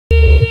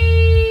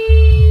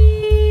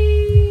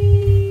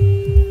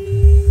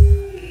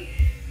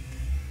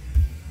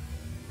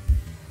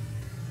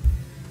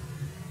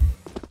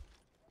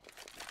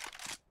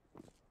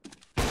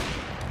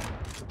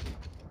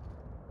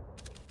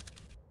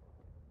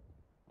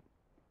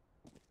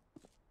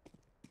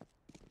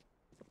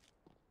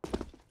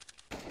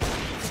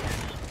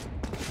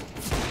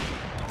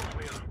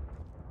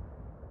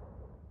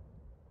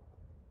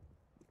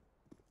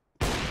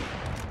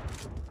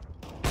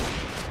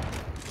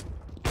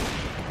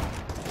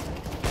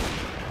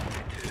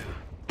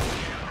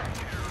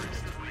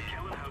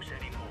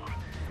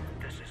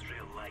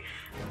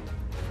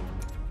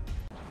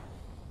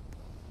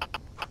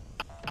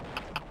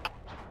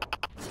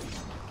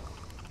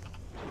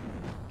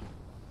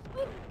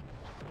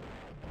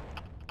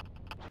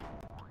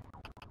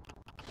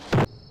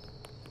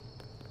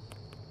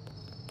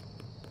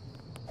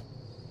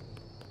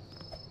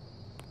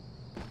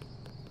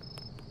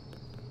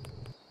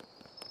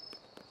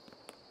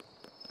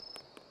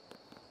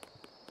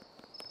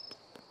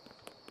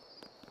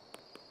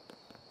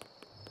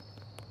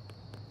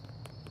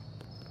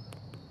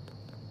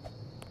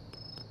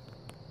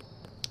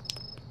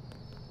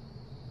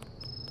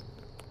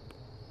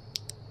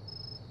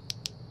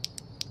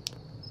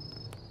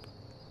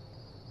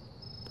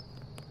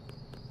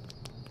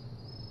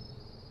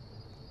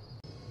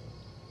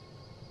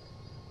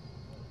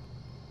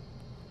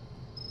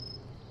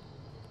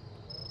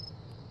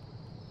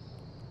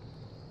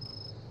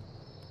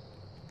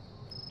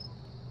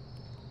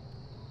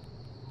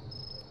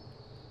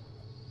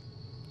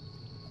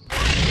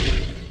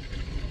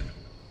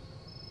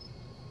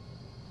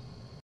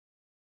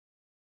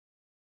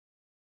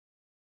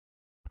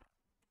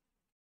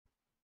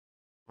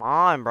Come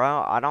on,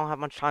 bro. I don't have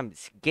much time.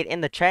 Get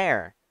in the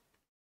chair.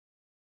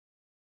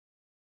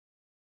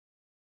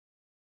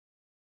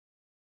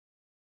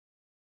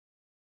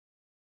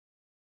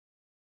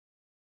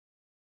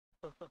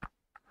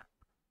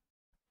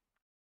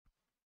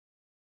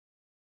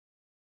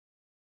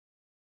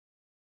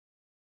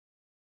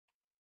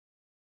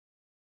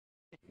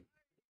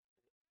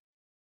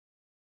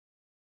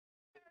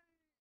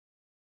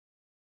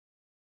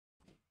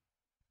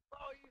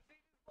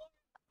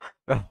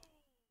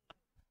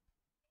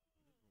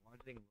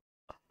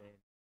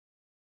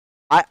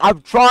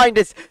 I'm trying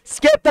to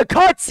skip the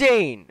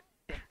cutscene.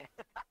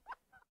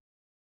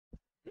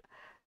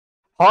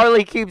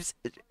 Harley keeps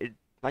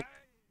like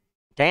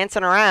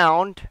dancing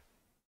around.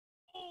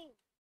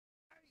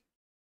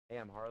 Hey,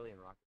 I'm Harley and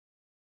Rock.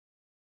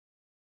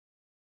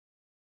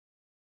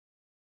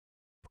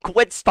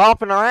 Quit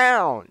stomping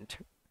around.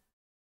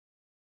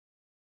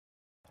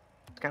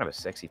 It's kind of a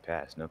sexy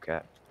pass, no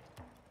cap.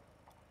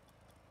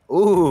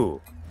 Ooh!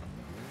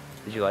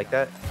 Did you like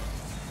that?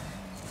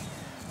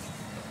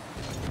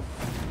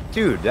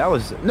 Dude, that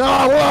was... No,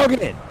 Logan!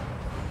 Easy down.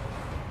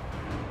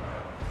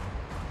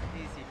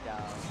 Easy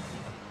down.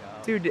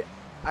 Dude,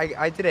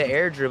 I did an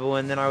air dribble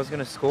and then I was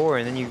gonna score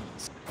and then you...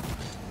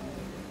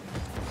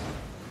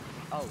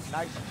 Oh,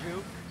 nice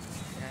juke.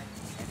 Okay.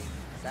 Any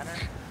center?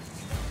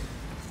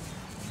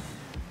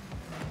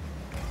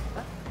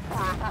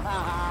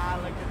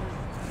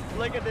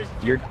 Look at this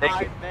You're juke. taking-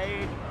 I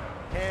made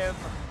him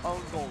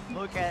own goal.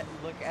 Look at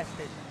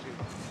this juke.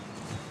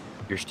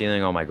 You're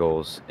stealing all my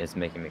goals. It's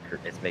making me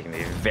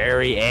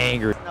very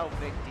angry. No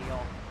big deal.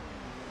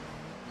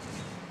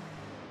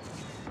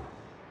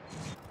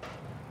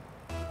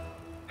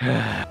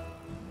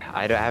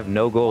 I have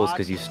no goals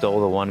because you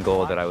stole the one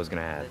goal that I was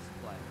gonna have.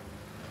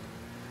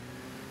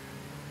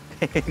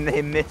 And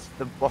they missed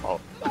the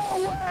ball.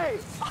 No way!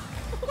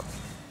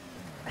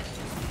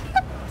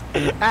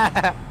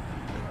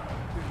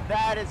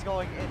 That is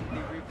going in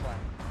the replay.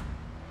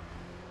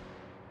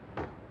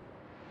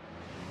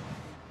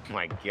 Oh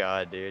my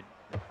god, dude.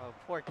 Oh,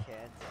 poor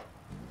kids.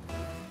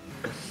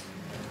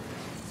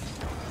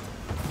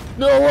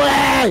 No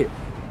way!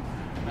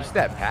 You see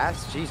that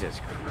pass?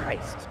 Jesus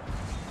Christ.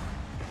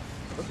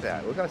 Look at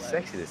that. Look how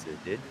sexy this is,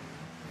 dude.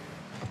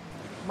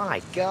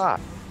 My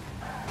god.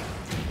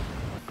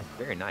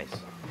 Very nice.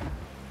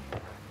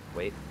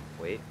 Wait.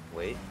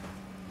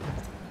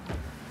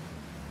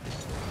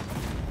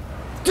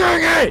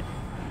 Dang it!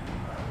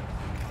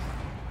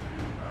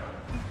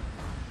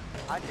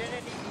 I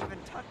didn't even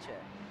touch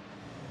it.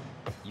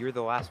 You're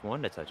the last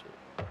one to touch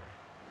it.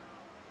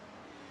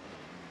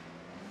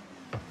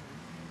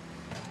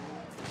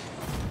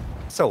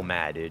 So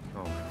mad, dude.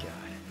 Oh my god.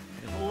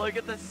 Look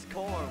at the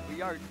score.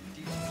 We are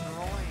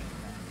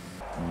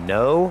destroying.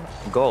 No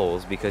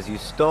goals because you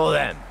stole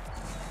them.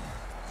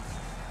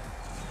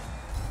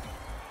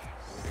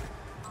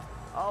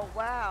 Oh,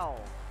 wow.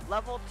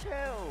 Level 2.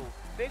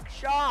 Big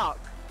shock.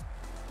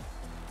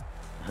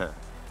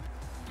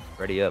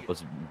 Ready up.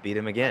 Let's beat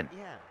him again.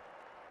 Yeah.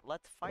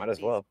 Let's fight Might as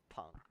these well.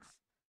 punks.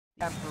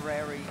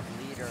 Temporary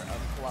leader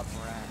of Club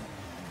Red.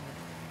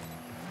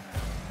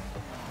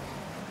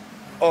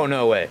 Oh,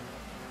 no way.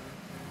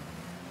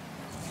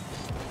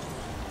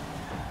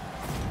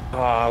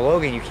 Oh,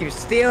 Logan, you keep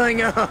stealing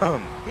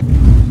them.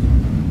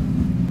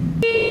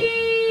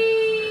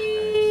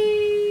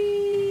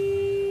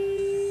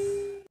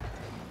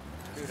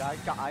 Dude,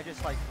 I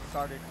just like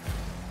started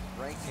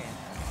ranking.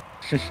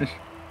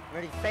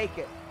 Ready? Fake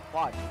it.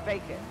 Watch.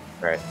 Fake it.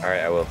 Alright,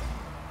 I will.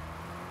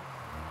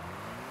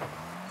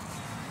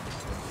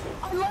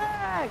 I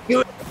lag!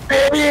 You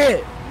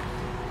idiot!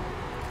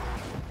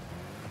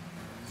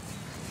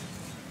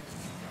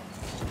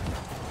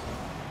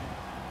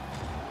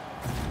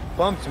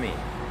 Bumped me.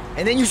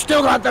 And then you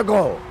still got the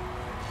goal.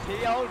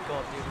 The old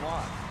goal, dude.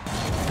 Watch.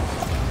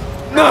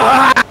 No!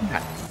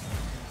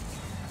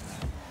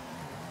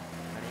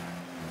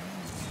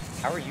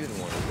 How are you the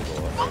one with the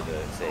goal or the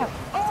save?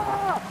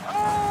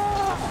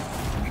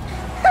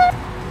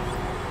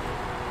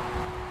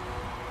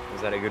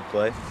 Was that a good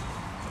play?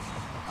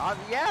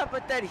 Yeah,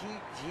 but then he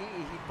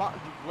bumped.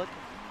 Look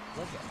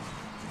at.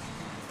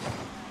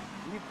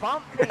 He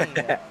bumped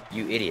me.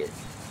 You idiot.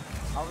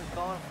 I was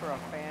going for a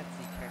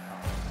fancy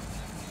kickoff.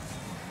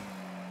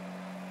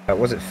 That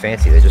wasn't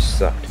fancy, they just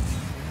sucked.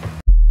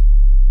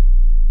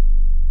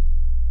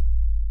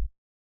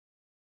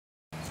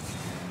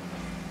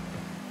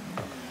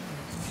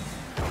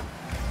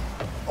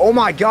 Oh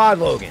my god,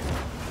 Logan!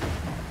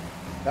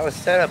 That was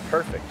set up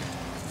perfect.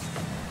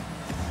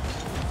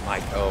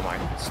 Mike, oh my,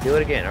 steal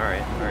it again,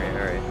 alright.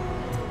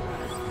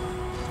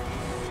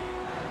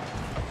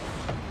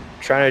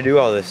 Trying to do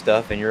all this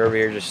stuff and you're over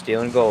here just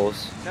stealing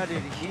goals. No,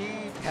 dude,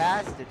 he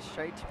passed it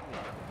straight to me.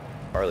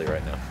 Harley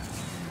right now.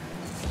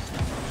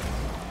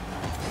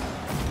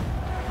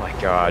 My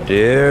god,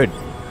 dude.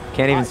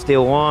 Can't even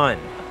steal one.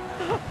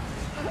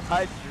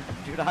 I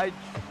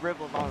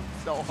dribbled on him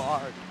so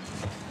hard.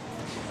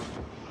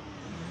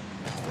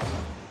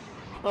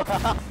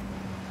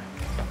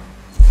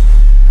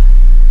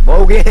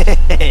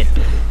 Logan!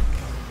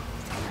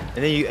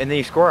 And then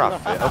you score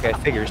off it. Okay,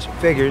 figures.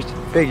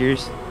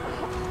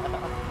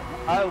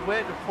 I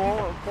went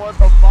for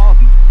the bump.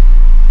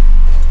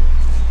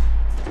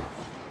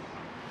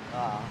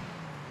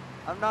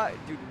 I'm not,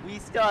 dude. We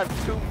still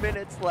have 2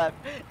 minutes left,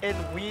 and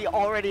we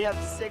already have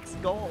 6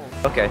 goals.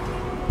 Okay.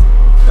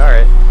 All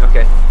right.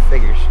 Okay.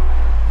 Figures.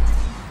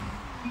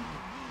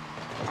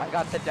 I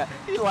got the.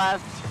 He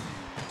left.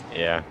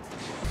 Yeah.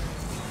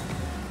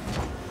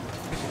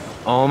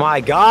 Oh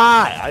my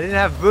God! I didn't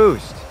have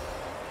boost.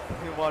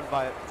 He won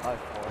by 4.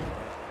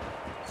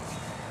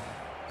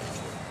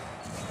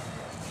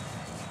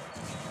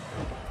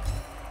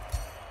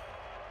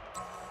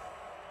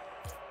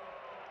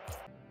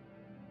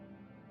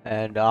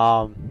 And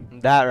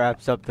that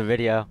wraps up the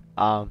video.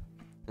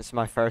 This is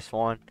my first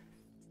one,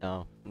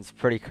 so it's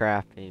pretty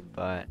crappy,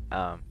 but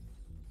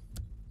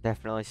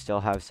definitely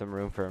still have some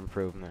room for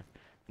improvement.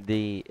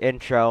 The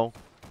intro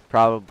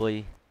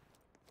probably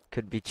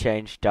could be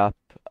changed up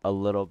a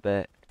little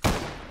bit,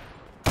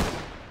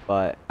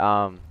 but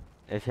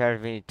if you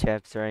have any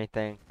tips or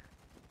anything,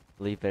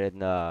 leave it in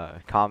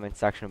the comment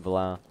section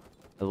below.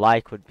 A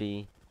like would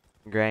be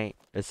great.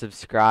 A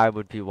subscribe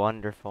would be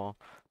wonderful.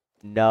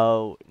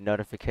 No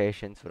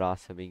notifications would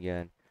also be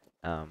good.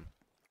 You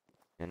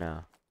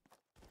know,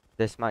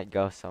 this might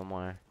go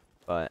somewhere,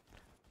 but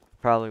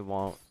probably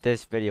won't.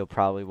 This video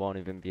probably won't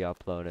even be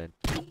uploaded.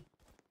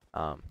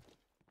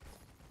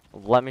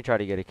 Let me try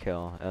to get a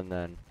kill, and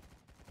then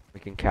we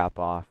can cap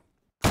off.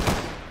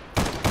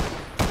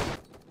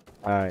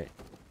 Alright.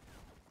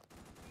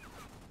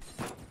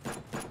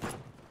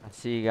 I'll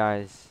see you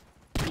guys.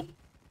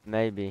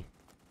 Maybe.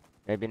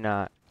 Maybe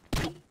not.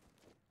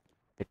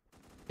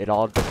 It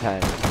all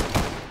depends.